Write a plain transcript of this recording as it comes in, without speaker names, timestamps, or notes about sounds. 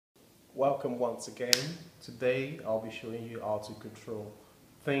Welcome once again. Today I'll be showing you how to control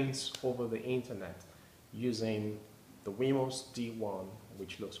things over the internet using the Wemos D1,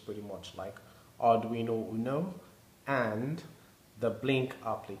 which looks pretty much like Arduino Uno, and the Blynk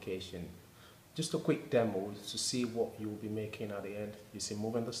application. Just a quick demo to see what you'll be making at the end. You see,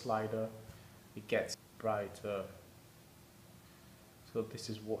 moving the slider, it gets brighter. So this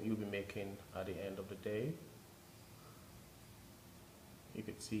is what you'll be making at the end of the day. You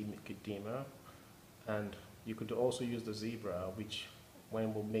could see make it dimmer, and you could also use the zebra, which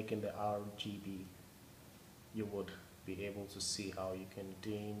when we're making the RGB you would be able to see how you can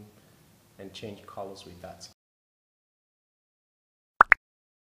dim and change colors with that.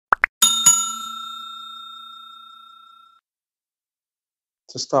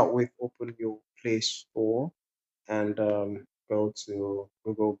 To start with, open your Play Store and go to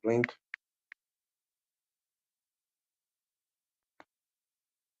Google Blynk.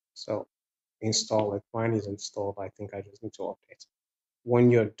 So install it. Mine is installed. I think I just need to update. When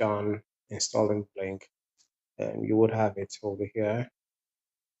you're done installing Blynk, you would have it over here.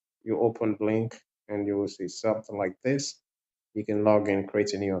 You open Blynk and you will see something like this. You can log in,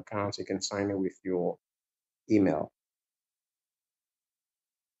 create a new account. You can sign in with your email.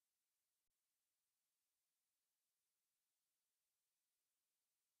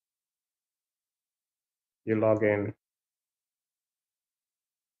 You log in.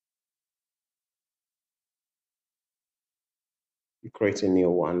 You create a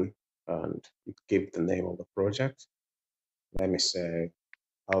new one and you give the name of the project. Let me say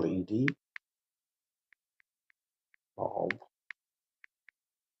LED bulb.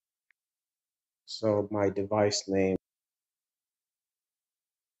 So my device name,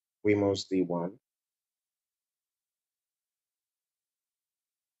 Wemos D1.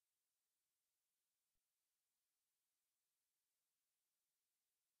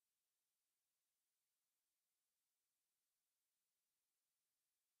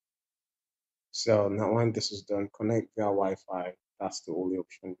 So now when this is done, connect via Wi-Fi. That's the only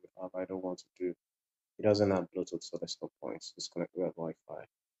option you have. I don't want to do. It doesn't have Bluetooth, so there's no point. Just connect via Wi-Fi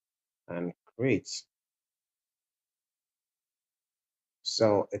and create.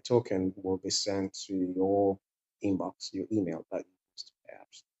 So a token will be sent to your inbox, your email that you used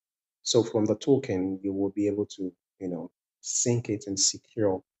perhaps. So from the token, you will be able to, sync it and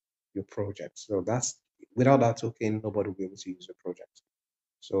secure your project. So that's without that token, nobody will be able to use your project.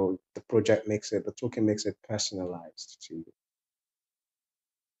 So the token makes it personalized to you.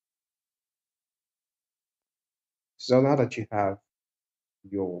 So now that you have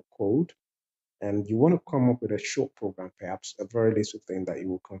your code and you want to come up with a short program, perhaps a very little thing that you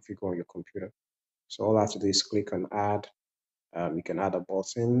will configure on your computer. So all I have to do is click on add. You can add a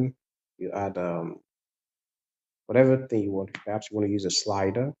button, you add whatever thing you want. Perhaps you want to use a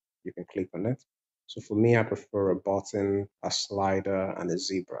slider, you can click on it. So for me, I prefer a button, a slider, and a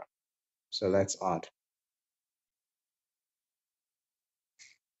zebra. So let's add.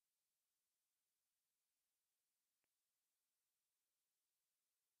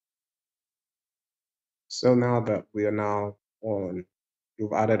 So now that we are now on,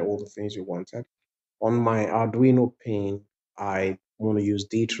 you've added all the things you wanted. On my Arduino pin, I want to use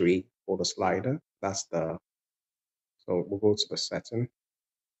D3 for the slider. So we'll go to the setting.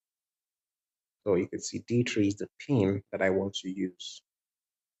 So you can see D3 is the pin that I want to use.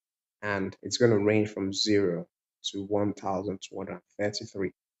 And it's going to range from 0 to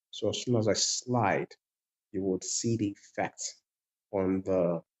 1233. So as soon as I slide, you would see the effect on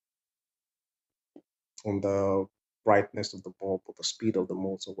the brightness of the bulb or the speed of the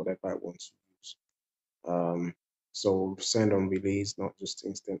motor, whatever I want to use. So send on release, not just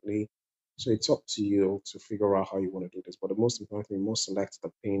instantly. So it's up to you to figure out how you want to do this. But the most important thing, you must select the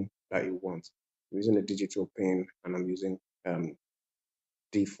pin that you want. I'm using a digital pin and I'm using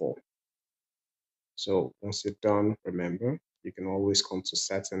D4. So once you're done, remember, you can always come to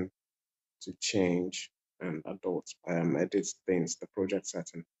setting to change and edit things, the project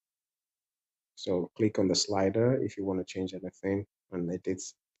setting. So click on the slider if you want to change anything and edit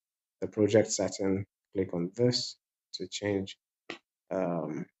the project setting. Click on this to change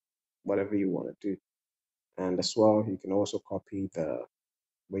whatever you want to do. And as well, you can also copy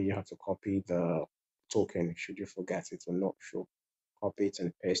where you have to copy the token should you forget it or not sure. Copy it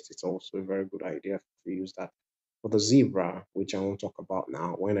and paste. It's also a very good idea to use that. For the zebra, which I won't talk about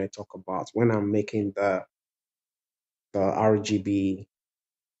now, when I'm making the RGB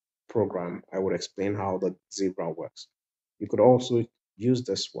program, I would explain how the zebra works. You could also use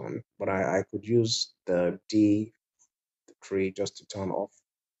this one, but I could use the D3 just to turn off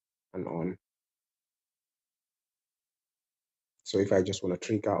and on. So if I just want to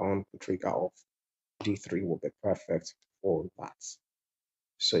trigger on, trigger off, D3 will be perfect for that.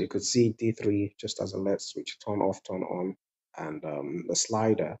 So you could see D3 just as a LED switch, turn off, turn on, and the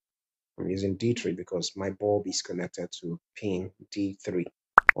slider, I'm using D3 because my bulb is connected to pin D3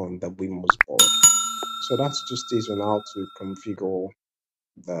 on the Wemos board. So that's just this on how to configure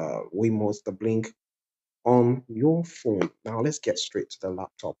the Wemos, the Blynk on your phone. Now let's get straight to the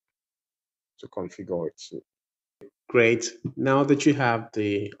laptop to configure it too. Great. Now that you have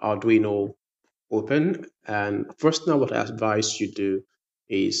the Arduino open, and first now what I advise you do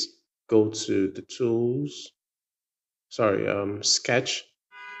is go to the tools, sketch,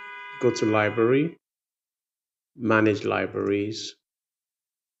 go to library, manage libraries.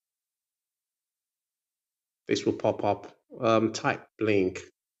 This will pop up. Type Blynk,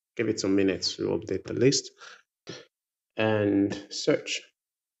 give it some minutes to update the list, and search.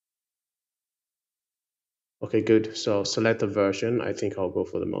 Okay, good. So select the version. I think I'll go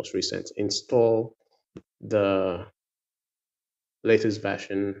for the most recent. Install the latest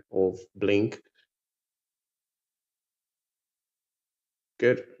version of Blynk.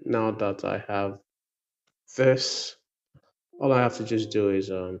 Good. Now that I have this, all I have to just do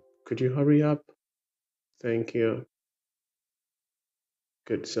is, could you hurry up? Thank you.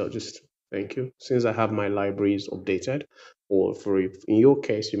 Good. So just thank you. Since I have my libraries updated, or in your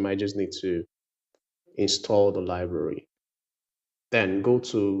case, you might just need to install the library. Then go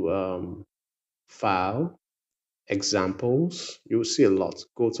to File, Examples. You'll see a lot.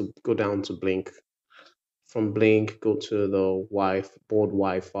 Go down to Blynk. From Blynk, go to the board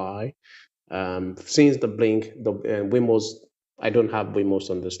Wi-Fi. Since the Blynk, the Wemos, I don't have Wemos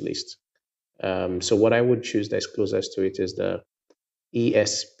on this list. So what I would choose that's closest to it is the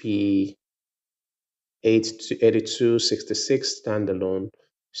ESP 8266 standalone.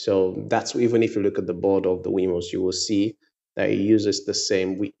 So that's, even if you look at the board of the Wemos, you will see that it uses the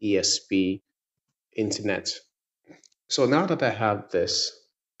same ESP internet. So now that I have this,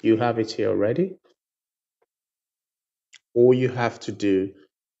 you have it here already. All you have to do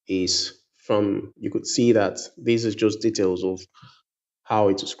is you could see that these are just details of how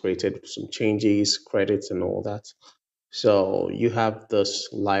it was created, some changes, credits, and all that. So you have this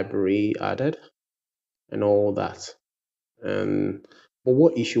library added and all that. But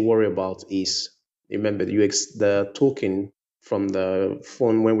what you should worry about is, remember, the token from the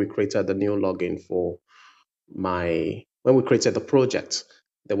phone when we created the new login when we created the project,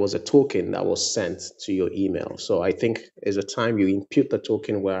 there was a token that was sent to your email. So I think there's a time you input the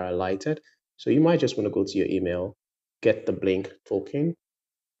token where I highlighted. So you might just want to go to your email, get the Blynk token.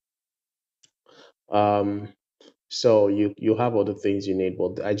 So you have all the things you need,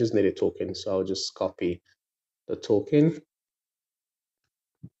 but I just need a token. So I'll just copy the token,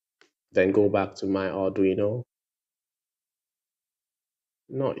 then go back to my Arduino.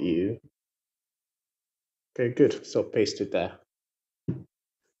 Not you. Okay, good. So paste it there.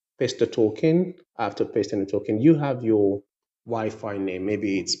 Paste the token. After pasting the token, you have your Wi-Fi name.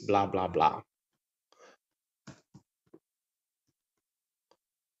 Maybe it's blah, blah, blah.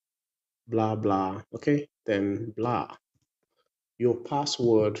 Blah, blah. Okay, then blah. Your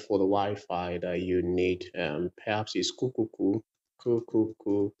password for the Wi-Fi that you need perhaps is cuckoo,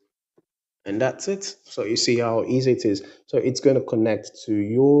 and that's it. So you see how easy it is. So it's going to connect to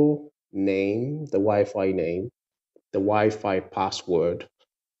your name, the Wi-Fi name, the Wi-Fi password,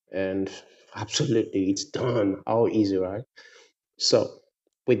 and absolutely it's done. How easy, right? So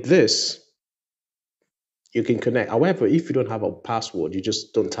with this, you can connect. However, if you don't have a password, you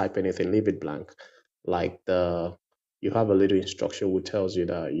just don't type anything, leave it blank. Like you have a little instruction which tells you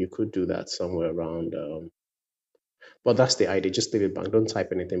that you could do that somewhere around. But that's the idea. Just leave it blank. Don't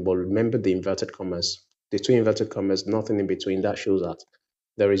type anything. But remember the inverted commas. The two inverted commas, nothing in between. That shows that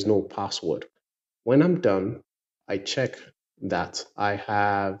there is no password. When I'm done, I check that I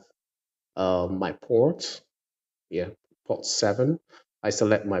have my port. Yeah, port 7. I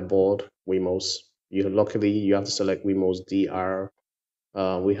select my board, Wemos. Luckily, you have to select Wemos DR.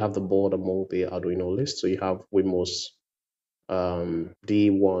 We have the board among the Arduino list. So you have Wemos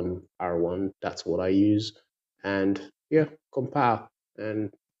D1 R1. That's what I use. And yeah, compile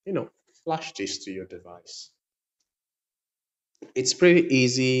and flash this to your device. It's pretty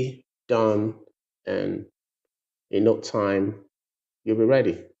easy, done, and in no time you'll be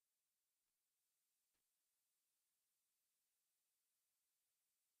ready.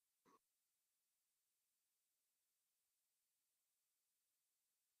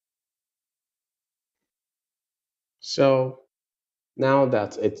 So now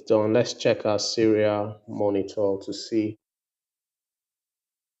that it's done, let's check our serial monitor to see.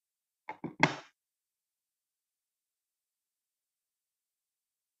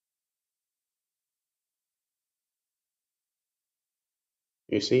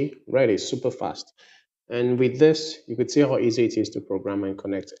 You see, ready, super fast. And with this, you could see how easy it is to program and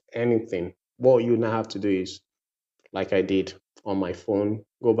connect anything. What you now have to do is, like I did on my phone,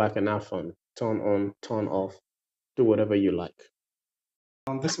 go back and have fun. Turn on, turn off, do whatever you like.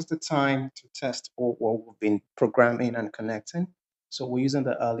 This is the time to test what we've been programming and connecting. So we're using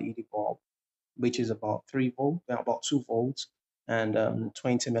the LED bulb, which is about 3 volts, about 2 volts, and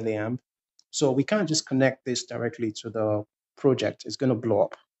 20 milliamp. So we can't just connect this directly to the project. It's going to blow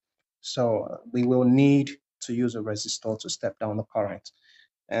up. So we will need to use a resistor to step down the current.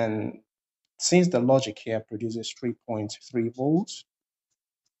 And since the logic here produces 3.3 volts,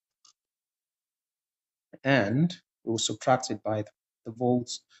 and we'll subtract it by the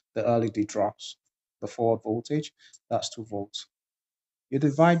volts the LED drops, the forward voltage, that's 2 volts. You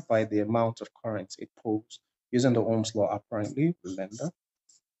divide by the amount of current it pulls using the Ohm's law apparently, remember.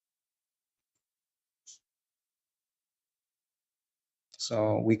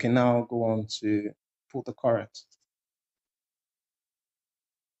 So we can now go on to put the current,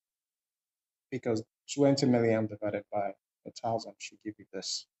 because 20 milliamp divided by 1,000 should give you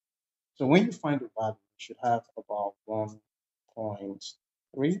this. So when you find the value, you should have about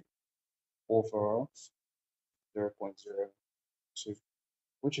 1.3 over 0.02,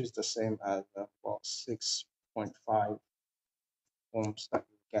 which is the same as about 6.5 ohms that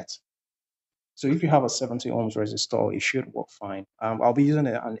you get. So if you have a 70 ohms resistor, it should work fine. I'll be using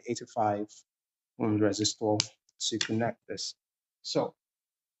an 85 ohms resistor to connect this. So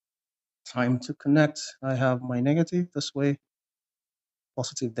time to connect. I have my negative this way,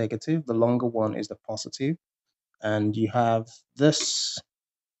 positive, negative. The longer one is the positive. And you have this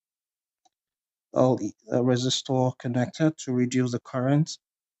resistor connector to reduce the current.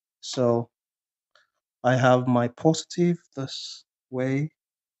 So I have my positive this way,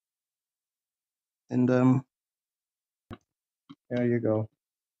 and there you go,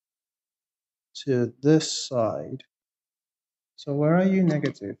 to this side. So where are you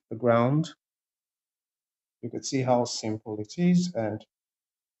negative? The ground. You could see how simple it is, and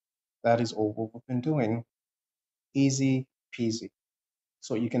that is all what we've been doing. Easy peasy.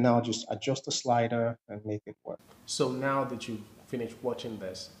 So you can now just adjust the slider and make it work. So now that you've finished watching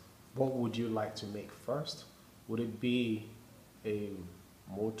this, what would you like to make first? Would it be a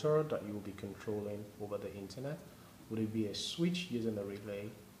motor that you will be controlling over the internet? Would it be a switch using a relay?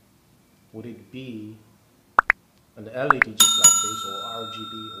 Would it be an LED just like this, or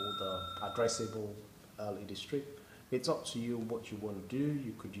RGB, or the addressable LED strip? It's up to you what you want to do.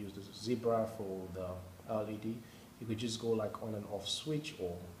 You could use the zebra for the LED. You could just go like on and off switch,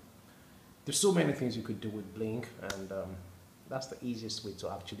 or there's so many things you could do with Blynk, and that's the easiest way to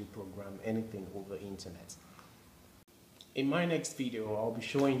actually program anything over the internet. In my next video, I'll be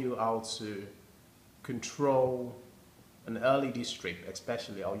showing you how to control an LED strip,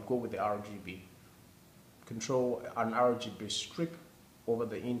 especially I'll go with the RGB. Control an RGB strip over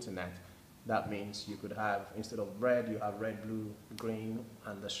the internet. That means you could have, instead of red, you have red, blue, green,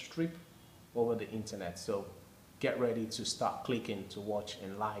 and the strip over the internet. So get ready to start clicking to watch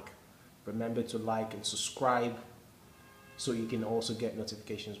and like. Remember to like and subscribe so you can also get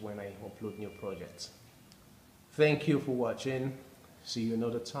notifications when I upload new projects. Thank you for watching. See you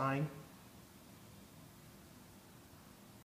another time.